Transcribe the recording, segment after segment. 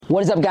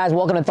What is up, guys?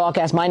 Welcome to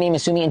ThoughtCast. My name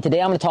is Sumi, and today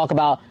I'm going to talk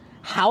about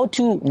how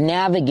to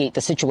navigate the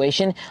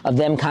situation of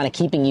them kind of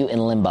keeping you in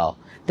limbo.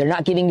 They're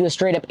not giving you a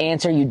straight up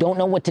answer. You don't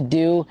know what to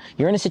do.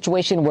 You're in a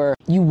situation where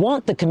you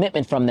want the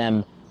commitment from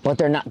them, but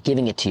they're not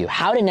giving it to you.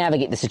 How to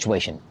navigate the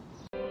situation.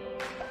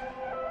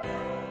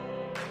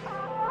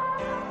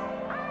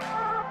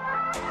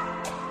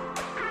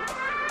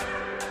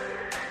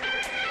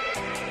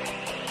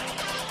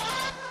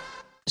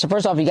 So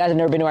first off, if you guys have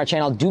never been to our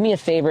channel, do me a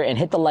favor and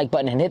hit the like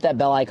button and hit that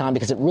bell icon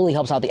because it really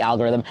helps out the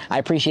algorithm. I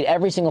appreciate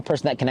every single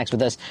person that connects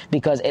with us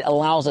because it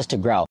allows us to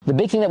grow. The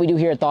big thing that we do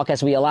here at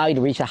ThoughtCast, we allow you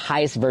to reach the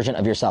highest version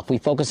of yourself. We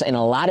focus in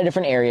a lot of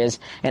different areas,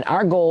 and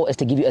our goal is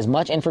to give you as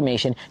much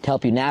information to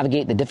help you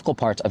navigate the difficult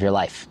parts of your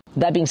life.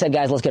 That being said,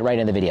 guys, let's get right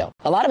into the video.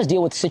 A lot of us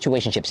deal with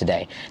situationships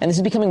today, and this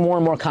is becoming more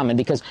and more common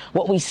because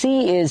what we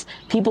see is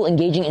people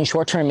engaging in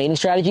short-term mating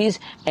strategies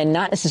and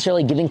not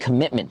necessarily giving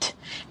commitment.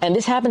 And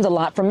this happens a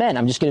lot for men.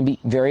 I'm just going to be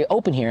very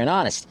open here and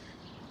honest.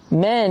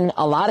 Men,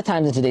 a lot of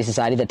times in today's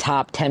society, the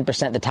top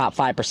 10%, the top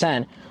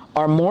 5%,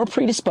 are more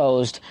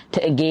predisposed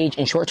to engage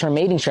in short-term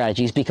mating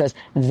strategies because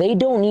they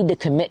don't need to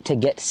commit to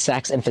get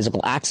sex and physical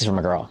access from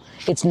a girl.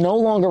 It's no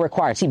longer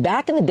required. See,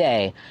 back in the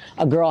day,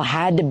 a girl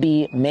had to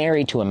be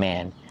married to a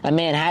man. A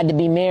man had to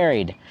be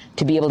married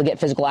to be able to get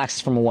physical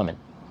access from a woman.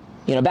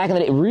 You know, back in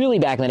the day, really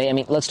back in the day, I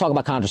mean, let's talk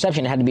about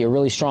contraception. It had to be a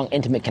really strong,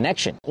 intimate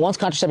connection. Once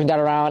contraception got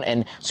around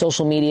and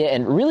social media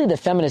and really the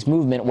feminist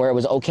movement where it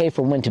was okay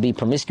for women to be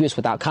promiscuous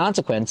without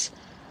consequence,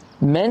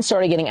 men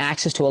started getting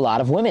access to a lot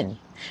of women.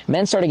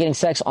 Men started getting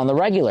sex on the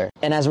regular.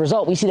 And as a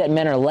result, we see that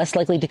men are less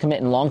likely to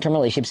commit in long-term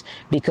relationships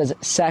because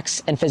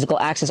sex and physical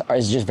access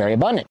is just very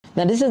abundant.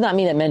 Now, this does not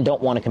mean that men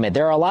don't want to commit.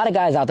 There are a lot of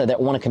guys out there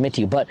that want to commit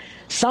to you, but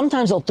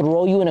sometimes they'll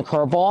throw you in a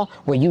curveball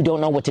where you don't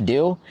know what to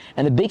do.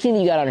 And the big thing that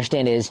you got to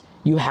understand is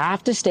you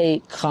have to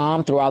stay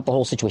calm throughout the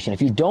whole situation.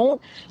 If you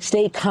don't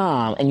stay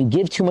calm and you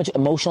give too much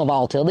emotional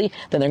volatility,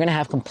 then they're going to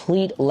have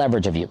complete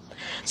leverage of you.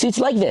 See, it's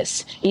like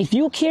this. If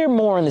you care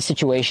more in the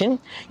situation,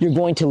 you're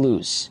going to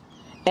lose.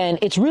 And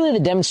it's really the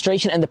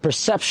demonstration and the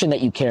perception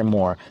that you care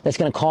more that's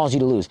going to cause you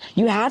to lose.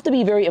 You have to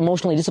be very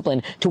emotionally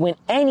disciplined to win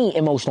any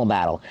emotional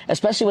battle,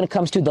 especially when it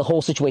comes to the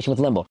whole situation with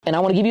limbo. And I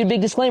want to give you a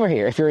big disclaimer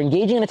here. If you're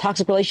engaging in a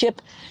toxic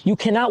relationship, you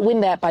cannot win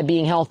that by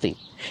being healthy.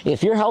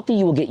 If you're healthy,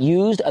 you will get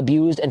used,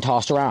 abused, and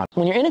tossed around.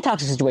 When you're in a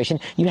toxic situation,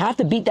 you have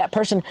to beat that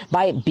person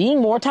by being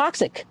more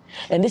toxic.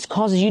 And this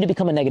causes you to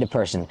become a negative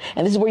person.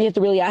 And this is where you have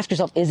to really ask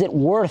yourself, is it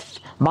worth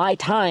my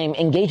time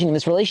engaging in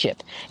this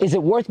relationship? Is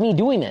it worth me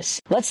doing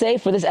this? Let's say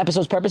for this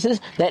episode's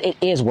purposes that it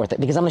is worth it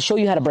because I'm going to show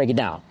you how to break it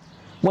down.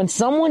 When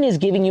someone is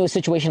giving you a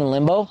situation in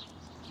limbo,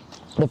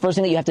 the first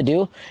thing that you have to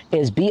do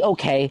is be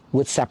okay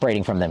with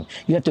separating from them.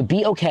 You have to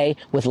be okay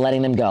with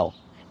letting them go.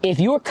 If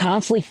you're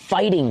constantly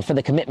fighting for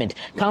the commitment,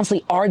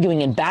 constantly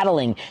arguing and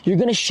battling, you're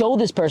going to show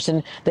this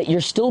person that you're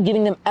still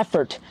giving them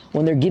effort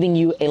when they're giving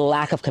you a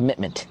lack of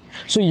commitment.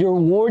 So you're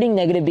rewarding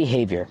negative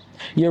behavior.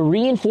 You're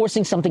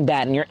reinforcing something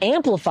bad, and you're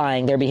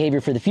amplifying their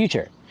behavior for the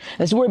future.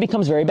 This is where it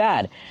becomes very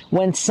bad.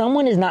 When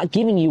someone is not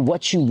giving you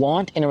what you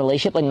want in a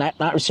relationship, like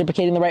not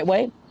reciprocating the right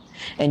way,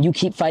 and you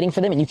keep fighting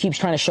for them, and you keep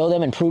trying to show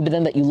them and prove to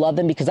them that you love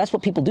them, because that's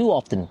what people do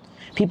often.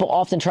 People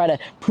often try to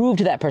prove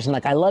to that person,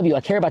 like, I love you,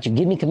 I care about you,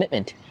 give me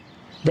commitment.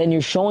 Then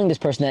you're showing this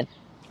person that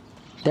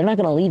they're not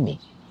going to leave me.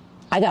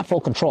 I got full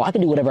control. I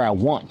can do whatever I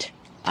want.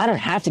 I don't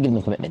have to give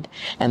them commitment.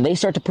 And they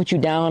start to put you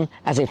down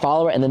as a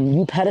follower, and then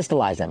you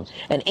pedestalize them.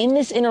 And in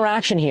this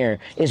interaction here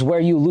is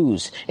where you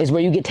lose, is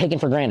where you get taken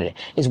for granted,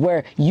 is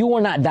where you are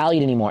not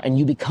valued anymore, and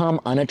you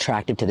become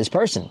unattractive to this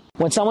person.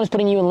 When someone's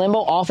putting you in limbo,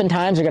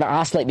 oftentimes they're going to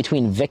oscillate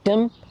between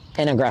victim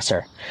and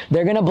aggressor.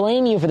 They're going to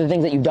blame you for the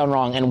things that you've done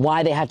wrong and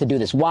why they have to do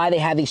this, why they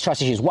have these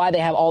trust issues, why they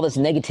have all this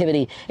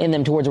negativity in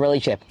them towards a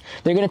relationship.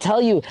 They're going to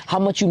tell you how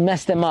much you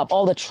messed them up,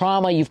 all the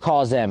trauma you've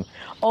caused them.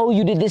 Oh,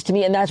 you did this to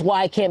me and that's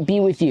why I can't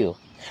be with you.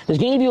 There's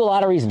going to give you a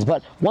lot of reasons,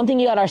 but one thing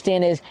you got to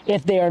understand is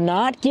if they are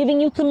not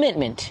giving you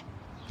commitment,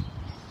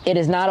 it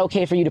is not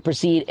okay for you to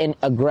proceed in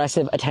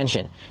aggressive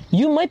attention.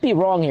 You might be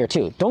wrong here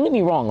too. Don't get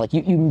me wrong. Like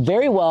you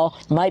very well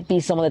might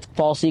be someone that's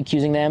falsely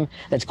accusing them,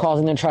 that's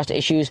causing them trust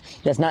issues,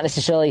 that's not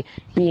necessarily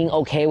being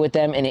okay with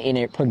them in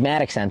a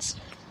pragmatic sense.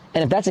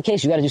 And if that's the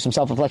case, you got to do some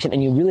self-reflection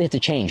and you really have to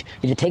change.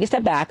 You have to take a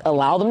step back,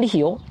 allow them to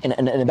heal in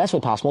the best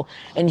way possible,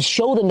 and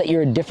show them that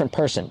you're a different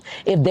person.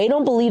 If they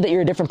don't believe that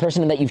you're a different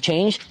person and that you've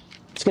changed,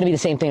 it's going to be the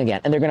same thing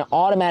again. And they're going to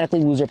automatically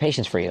lose their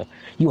patience for you.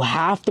 You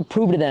have to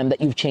prove to them that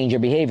you've changed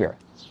your behavior.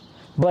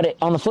 But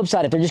on the flip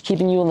side, if they're just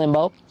keeping you in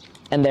limbo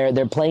and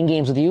they're playing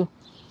games with you,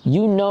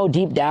 you know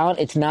deep down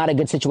it's not a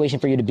good situation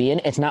for you to be in.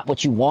 It's not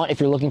what you want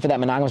if you're looking for that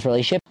monogamous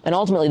relationship. And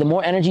ultimately, the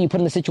more energy you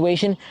put in the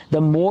situation, the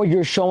more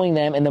you're showing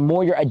them and the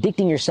more you're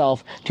addicting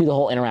yourself to the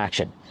whole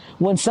interaction.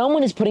 When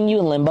someone is putting you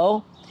in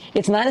limbo,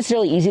 it's not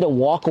necessarily easy to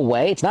walk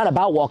away. It's not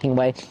about walking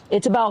away.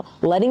 It's about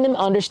letting them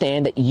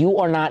understand that you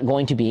are not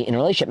going to be in a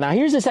relationship. Now,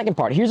 here's the second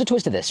part. Here's a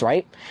twist of this,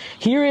 right?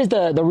 Here is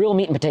the real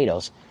meat and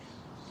potatoes.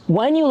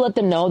 When you let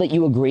them know that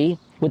you agree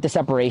with the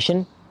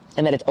separation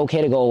and that it's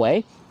okay to go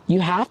away, you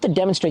have to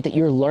demonstrate that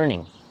you're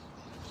learning,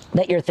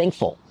 that you're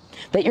thankful,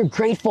 that you're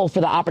grateful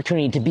for the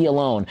opportunity to be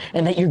alone,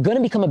 and that you're going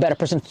to become a better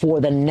person for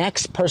the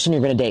next person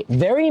you're going to date.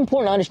 Very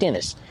important to understand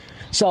this.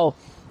 So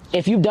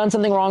if you've done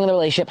something wrong in the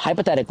relationship,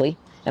 hypothetically,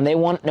 and they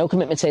want no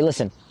commitment, say,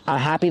 listen, I'm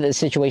happy that this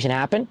situation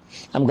happened.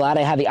 I'm glad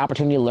I had the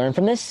opportunity to learn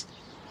from this.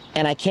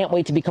 And I can't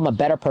wait to become a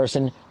better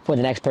person for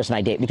the next person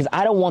I date, because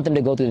I don't want them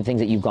to go through the things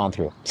that you've gone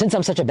through, since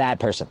I'm such a bad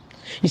person.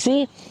 You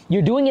see,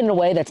 you're doing it in a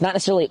way that's not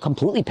necessarily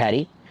completely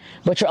petty,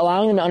 but you're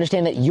allowing them to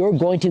understand that you're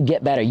going to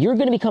get better. You're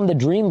going to become the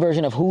dream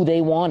version of who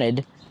they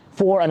wanted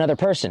for another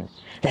person.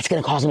 That's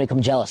going to cause them to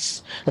become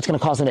jealous. That's going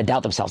to cause them to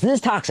doubt themselves. This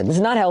is toxic. This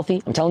is not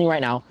healthy. I'm telling you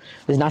right now.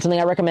 This is not something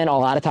I recommend a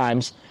lot of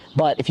times.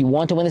 But if you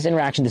want to win this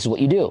interaction, this is what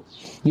you do.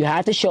 You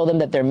have to show them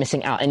that they're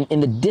missing out. And in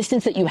the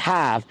distance that you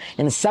have,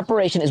 and the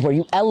separation is where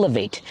you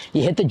elevate.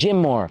 You hit the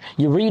gym more.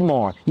 You read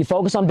more. You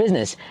focus on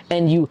business.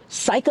 And you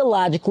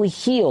psychologically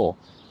heal.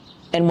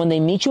 And when they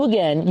meet you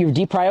again, you've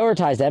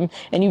deprioritized them,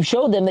 and you've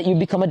showed them that you've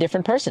become a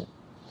different person.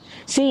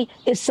 See,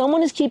 if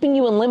someone is keeping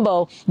you in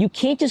limbo, you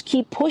can't just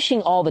keep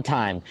pushing all the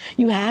time.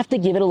 You have to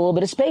give it a little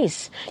bit of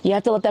space. You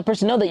have to let that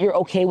person know that you're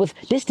okay with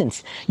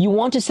distance. You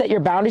want to set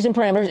your boundaries and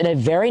parameters in a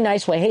very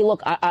nice way. Hey,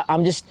 look,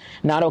 I'm just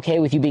not okay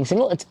with you being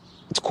single. It's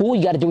cool.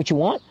 You got to do what you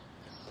want.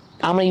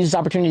 I'm going to use this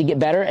opportunity to get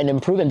better and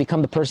improve and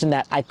become the person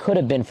that I could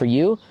have been for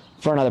you,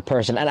 for another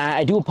person. And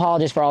I do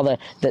apologize for all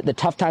the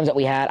tough times that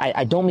we had.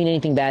 I don't mean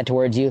anything bad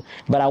towards you,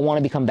 but I want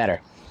to become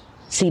better.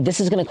 See, this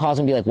is going to cause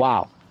them to be like,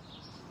 wow,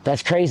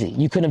 that's crazy.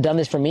 You couldn't have done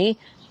this for me.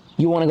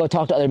 You want to go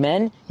talk to other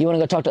men? You want to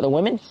go talk to other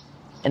women?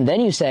 And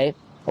then you say,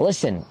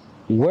 listen,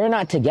 we're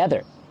not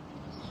together.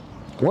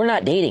 We're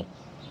not dating.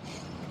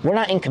 We're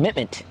not in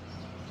commitment.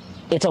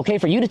 It's okay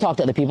for you to talk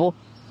to other people,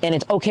 and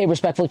it's okay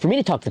respectfully for me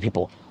to talk to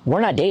people.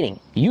 We're not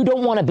dating. You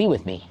don't want to be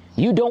with me.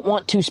 You don't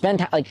want to spend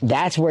time. Like,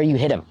 that's where you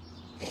hit them.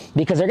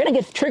 Because they're going to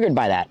get triggered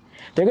by that.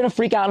 They're going to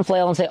freak out and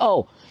flail and say,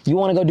 oh, you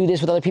want to go do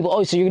this with other people?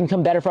 Oh, so you're going to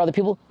become better for other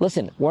people?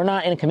 Listen, we're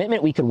not in a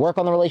commitment. We could work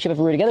on the relationship if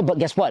we were together, but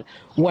guess what?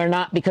 We're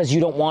not, because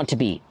you don't want to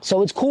be.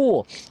 So it's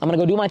cool. I'm going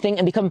to go do my thing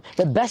and become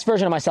the best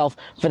version of myself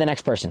for the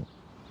next person.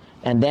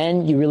 And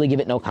then you really give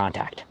it no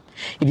contact.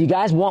 If you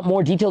guys want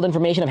more detailed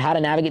information of how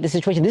to navigate this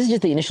situation, this is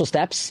just the initial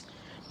steps.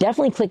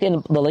 Definitely click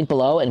in the link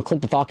below and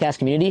click the Thoughtcast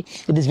community.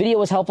 If this video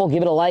was helpful,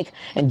 give it a like,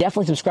 and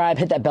definitely subscribe.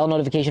 Hit that bell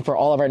notification for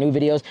all of our new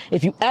videos.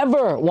 If you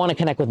ever want to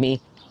connect with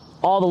me,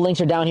 all the links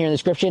are down here in the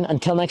description.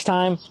 Until next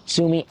time,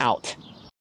 Sumi out.